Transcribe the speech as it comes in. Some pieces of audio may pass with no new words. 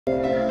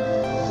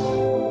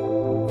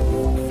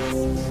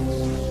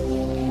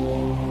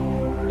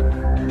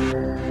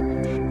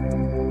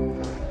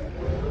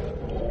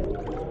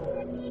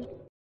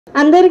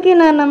అందరికీ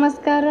నా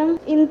నమస్కారం.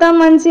 ఇంత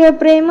మంచిగా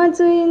ప్రేమ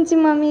చూపించి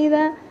మా మీద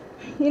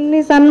ఇన్ని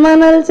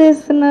సన్మానాలు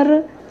చేస్తున్నారు.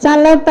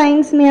 చాలా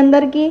థ్యాంక్స్ మీ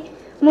అందరికీ.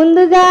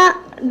 ముందుగా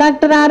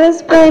doctor RS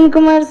Praveen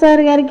Kumar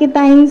sir గారికి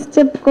థ్యాంక్స్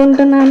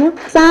చెప్పుకుంటున్నాను.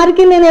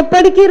 సార్కి నేను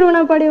ఎప్పటికీ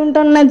రుణపడి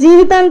ఉంటాను, నా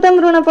జీవితాంతం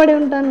రుణపడి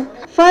ఉంటాను.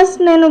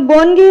 ఫస్ట్ నేను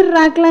భువనగిరి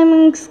రాక్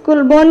క్లైంబింగ్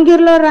స్కూల్,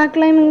 భువనగిరిలో రాక్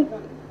క్లైంబింగ్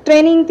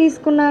ట్రైనింగ్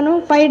తీసుకున్నాను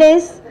 5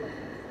 days.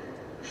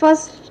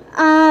 ఫస్ట్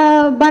ఆ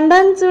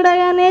బండాన్ని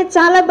చూడగానే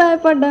చాలా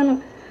భయపడ్డాను.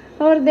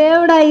 ఓ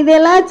దేవుడా, ఇది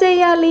ఎలా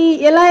చేయాలి,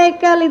 ఎలా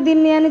ఎక్కాలి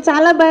దీన్ని అని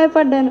చాలా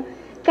భయపడ్డాను.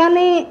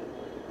 కానీ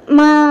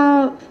మా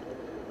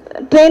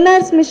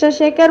trainers mister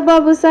Shekhar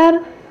Babu sir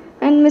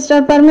and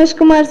mister Paramesh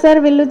Kumar sir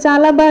వీళ్ళు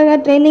చాలా బాగా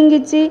ట్రైనింగ్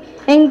ఇచ్చి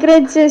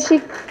ఎంకరేజ్ చేసి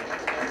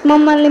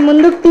మమ్మల్ని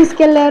ముందుకు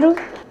తీసుకెళ్లారు.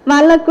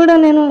 వాళ్ళకు కూడా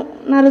నేను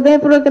నా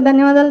హృదయపూర్వక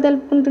ధన్యవాదాలు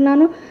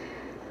తెలుపుకుంటున్నాను.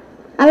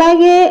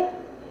 అలాగే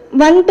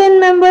 110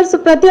 members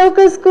ప్రతి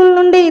ఒక్క స్కూల్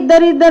నుండి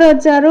ఇద్దరు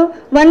వచ్చారు.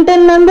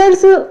 110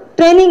 members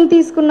ట్రైనింగ్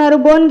తీసుకున్నారు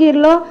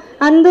భువనగిరిలో.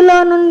 అందులో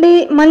నుండి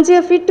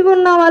మంచిగా ఫిట్గా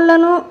ఉన్న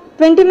వాళ్ళను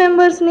 20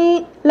 members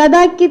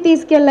లదాఖ్కి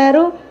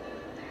తీసుకెళ్లారు.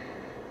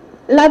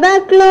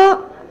 లదాఖ్లో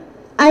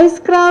ice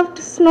craft,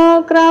 snow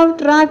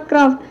craft, rock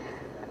craft,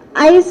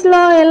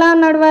 ఐస్లో ఎలా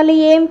నడవాలి,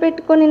 ఏం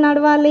పెట్టుకొని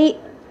నడవాలి,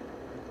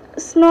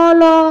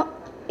 స్నోలో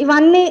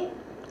ఇవన్నీ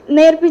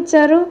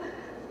నేర్పించారు.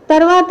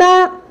 తర్వాత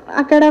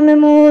అక్కడ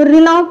మేము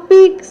రినాక్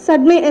పీక్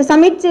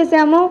సబ్మిట్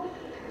చేసాము.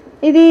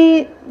 ఇది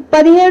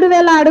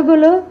 17,000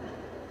 అడుగులు.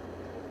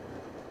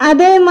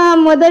 అదే మా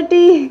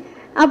మొదటి,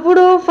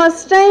 అప్పుడు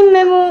ఫస్ట్ టైం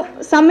మేము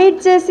సబ్మిట్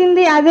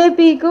చేసింది అదే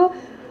పీకు.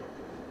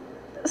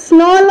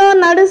 స్నోలో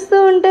నడుస్తూ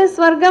ఉంటే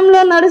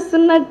స్వర్గంలో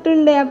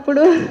నడుస్తున్నట్టుండే.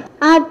 అప్పుడు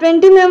ఆ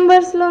 20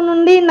 members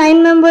నుండి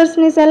 9 members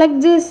సెలెక్ట్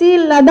చేసి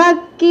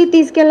లదాఖ్కి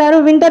తీసుకెళ్లారు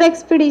winter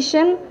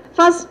expedition.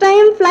 First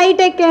time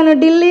flight ఎక్కాను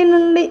ఢిల్లీ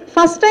నుండి.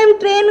 ఫస్ట్ టైం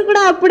ట్రైన్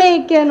కూడా అప్పుడే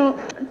ఎక్కాను.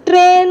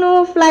 ట్రైను,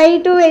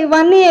 ఫ్లైటు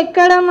ఇవన్నీ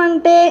ఎక్కడం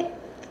అంటే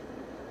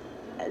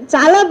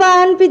చాలా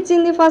బాగా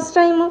అనిపించింది. ఫస్ట్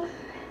టైం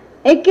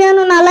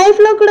ఎక్కాను. నా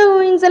లైఫ్లో కూడా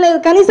ఊహించలేదు,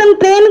 కనీసం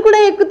ట్రైన్ కూడా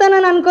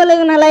ఎక్కుతానని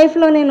అనుకోలేదు నా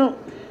లైఫ్లో నేను.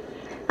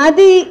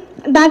 అది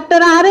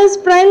doctor RS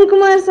Praveen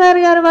Kumar sir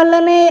గారి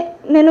వల్లనే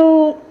నేను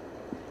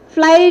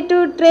ఫ్లైటు,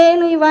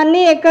 ట్రైన్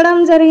ఇవన్నీ ఎక్కడం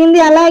జరిగింది.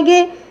 అలాగే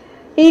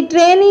ఈ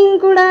ట్రైనింగ్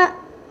కూడా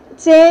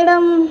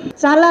చేయడం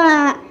చాలా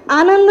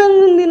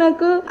ఆనందంగా ఉంది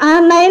నాకు. ఆ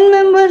 9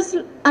 members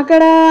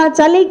అక్కడ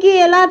చలికి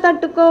ఎలా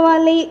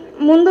తట్టుకోవాలి,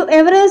 ముందు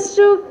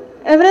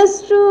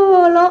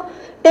ఎవరెస్ట్లో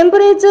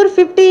టెంపరేచర్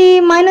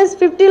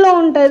 -50లో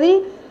ఉంటుంది.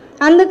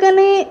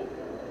 అందుకని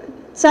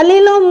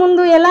చలిలో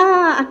ముందు ఎలా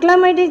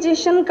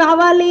అక్లమటైజేషన్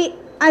కావాలి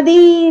అది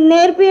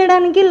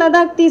నేర్పించడానికి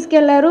లదాఖ్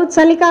తీసుకెళ్లారు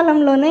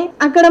చలికాలంలోనే.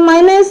 అక్కడ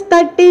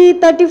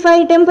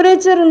 -30-35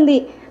 టెంపరేచర్ ఉంది.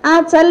 ఆ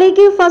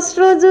చలికి ఫస్ట్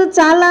రోజు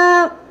చాలా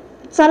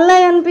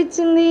చల్లగా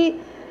అనిపించింది.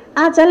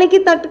 ఆ చలికి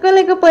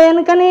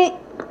తట్టుకోలేకపోయాను. కానీ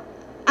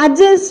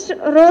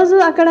రోజు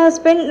అక్కడ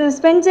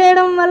స్పెండ్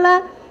చేయడం వల్ల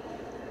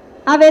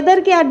ఆ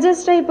వెదర్కి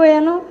అడ్జస్ట్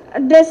అయిపోయాను.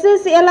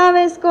 డ్రెస్సెస్ ఎలా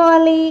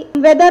వేసుకోవాలి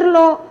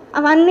వెదర్లో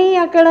అవన్నీ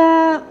అక్కడ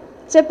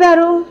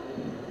చెప్పారు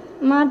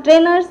మా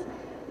ట్రైనర్స్.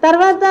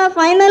 తర్వాత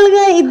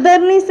ఫైనల్గా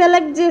 2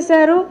 సెలెక్ట్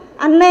చేశారు,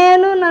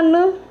 అన్నయ్యను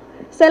నన్ను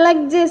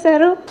సెలెక్ట్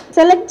చేశారు.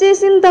 సెలెక్ట్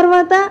చేసిన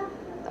తర్వాత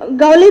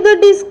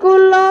గౌలిదొడ్డి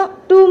స్కూల్లో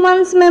 2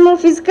 months మేము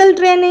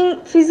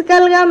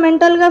ఫిజికల్గా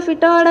మెంటల్గా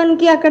ఫిట్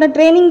అవ్వడానికి అక్కడ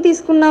ట్రైనింగ్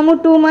తీసుకున్నాము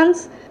 2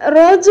 months.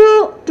 రోజు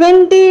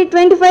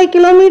 20-25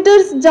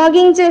 kilometers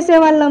జాగింగ్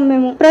చేసేవాళ్ళం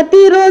మేము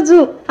ప్రతిరోజు.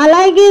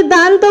 అలాగే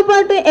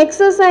దాంతోపాటు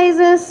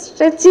ఎక్సర్సైజెస్,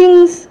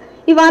 స్ట్రెచ్చింగ్స్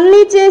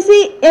ఇవన్నీ చేసి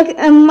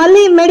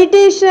మళ్ళీ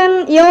మెడిటేషన్,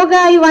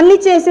 యోగా ఇవన్నీ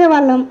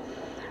చేసేవాళ్ళం.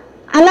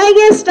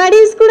 అలాగే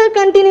స్టడీస్ కూడా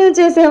కంటిన్యూ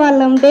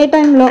చేసేవాళ్ళం డే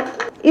టైంలో.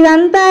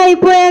 ఇదంతా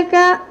అయిపోయాక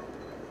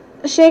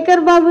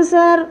శేఖర్ బాబు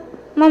సార్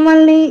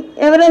మమ్మల్ని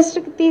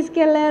ఎవరెస్ట్కి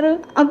తీసుకెళ్లారు.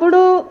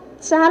 అప్పుడు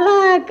చాలా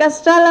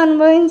కష్టాలు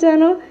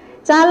అనుభవించాను.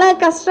 చాలా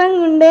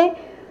కష్టంగా ఉండే.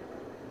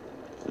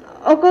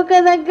 ఒక్కొక్క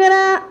దగ్గర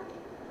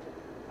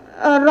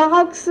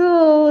రాక్స్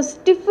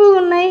స్టిఫ్గా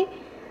ఉన్నాయి,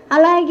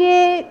 అలాగే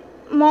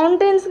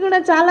మౌంటైన్స్ కూడా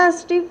చాలా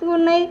స్టిఫ్గా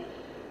ఉన్నాయి.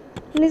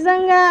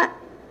 నిజంగా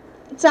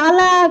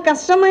చాలా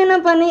కష్టమైన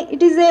పని.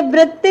 It is a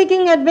breath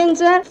taking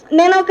adventure.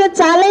 నేను ఒక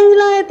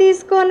ఛాలెంజ్లా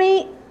తీసుకొని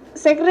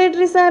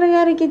సెక్రటరీ సార్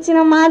గారికి ఇచ్చిన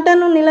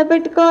మాటను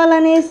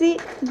నిలబెట్టుకోవాలనేసి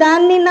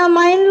దాన్ని నా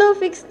మైండ్లో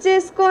ఫిక్స్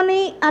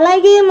చేసుకొని,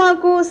 అలాగే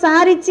మాకు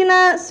సార్ ఇచ్చిన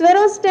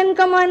స్వెరోస్ 10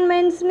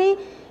 commandmentsని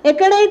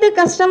ఎక్కడైతే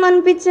కష్టం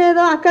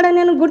అనిపించేదో అక్కడ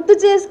నేను గుర్తు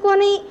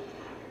చేసుకొని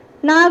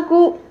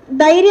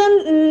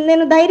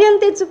నేను ధైర్యం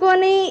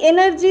తెచ్చుకొని,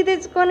 ఎనర్జీ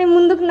తెచ్చుకొని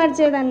ముందుకు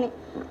నడిచేదాన్ని.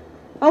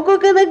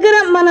 ఒక్కొక్క దగ్గర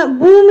మన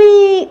భూమి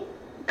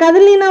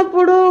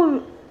కదిలినప్పుడు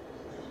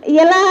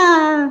ఎలా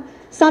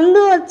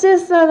సందు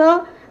వచ్చేస్తుందో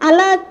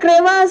అలా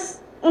క్రెవాస్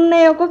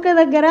ఉన్నాయి. ఒక్కొక్క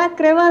దగ్గర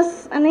క్రెవాస్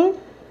అని,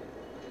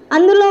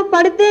 అందులో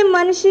పడితే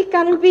మనిషి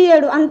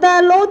కనిపించడు, అంత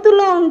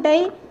లోతులో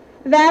ఉంటాయి.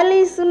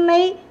 వ్యాలీస్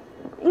ఉన్నాయి.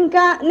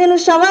 ఇంకా నేను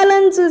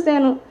శవాలను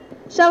చూశాను.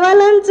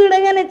 శవాలను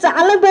చూడగానే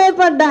చాలా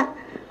భయపడ్డా.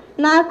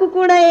 నాకు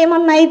కూడా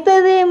ఏమన్నా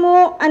అవుతుందేమో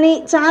అని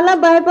చాలా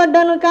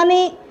భయపడ్డాను.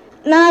 కానీ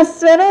నా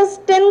స్వెరోస్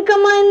 10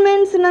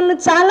 కమాండ్మెంట్స్ నన్ను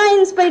చాలా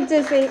ఇన్స్పైర్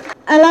చేసాయి.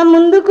 అలా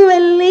ముందుకు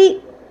వెళ్ళి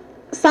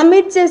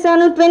సబ్మిట్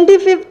చేశాను.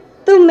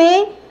 25th మే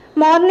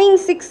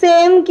మార్నింగ్ 6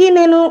 AM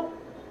నేను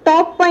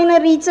టాప్ పైన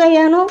రీచ్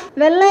అయ్యాను.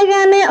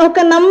 వెళ్ళగానే ఒక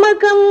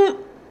నమ్మకం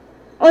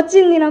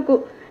వచ్చింది నాకు.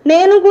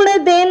 నేను కూడా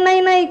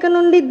దేన్నైనా ఇక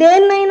నుండి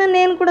దేన్నైనా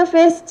నేను కూడా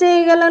ఫేస్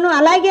చేయగలను,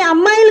 అలాగే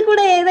అమ్మాయిలు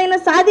కూడా ఏదైనా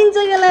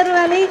సాధించగలరు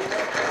అని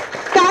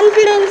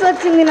కాన్ఫిడెన్స్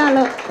వచ్చింది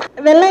నాలో.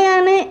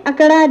 వెళ్ళగానే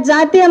అక్కడ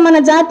మన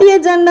జాతీయ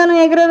జెండాను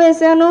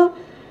ఎగురవేశాను.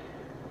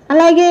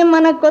 అలాగే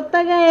మన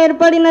కొత్తగా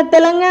ఏర్పడిన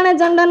తెలంగాణ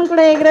జెండాను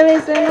కూడా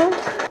ఎగురవేశాను.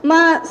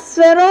 మా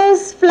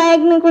స్వెరోస్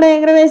ఫ్లాగ్ని కూడా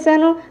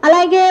ఎగురవేశాను.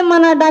 అలాగే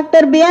మన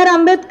డాక్టర్ బిఆర్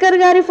అంబేద్కర్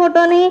గారి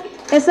ఫోటోని,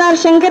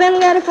 ఎస్ఆర్ శంకరన్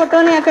గారి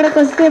ఫోటోని అక్కడికి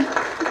వస్తే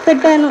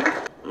పెట్టాను.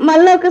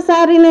 మళ్ళీ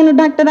ఒకసారి నేను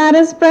doctor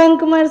RS Prem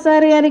Kumar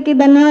sir గారికి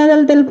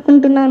ధన్యవాదాలు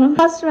తెలుపుకుంటున్నాను.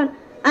 First one,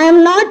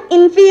 I'm not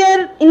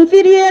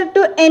inferior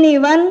to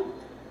anyone.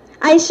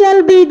 I shall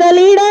be the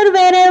leader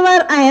wherever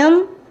I am.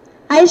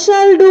 I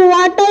shall do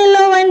what I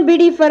love and be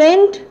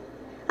different.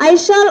 I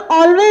shall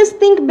always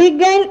think big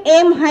and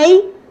aim high.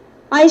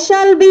 I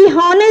shall be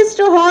honest,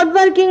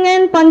 hardworking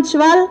and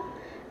punctual.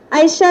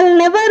 I shall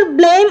never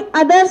blame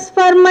others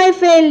for my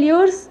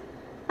failures.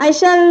 I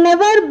shall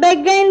never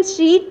beg and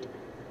cheat.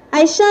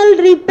 I shall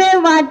repay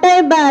what I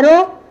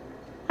borrow.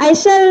 I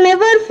shall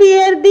never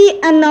fear the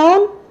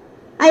unknown.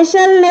 I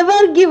shall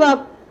never give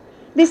up.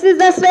 This is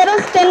the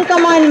Swero's 10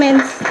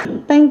 commandments.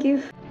 Thank you.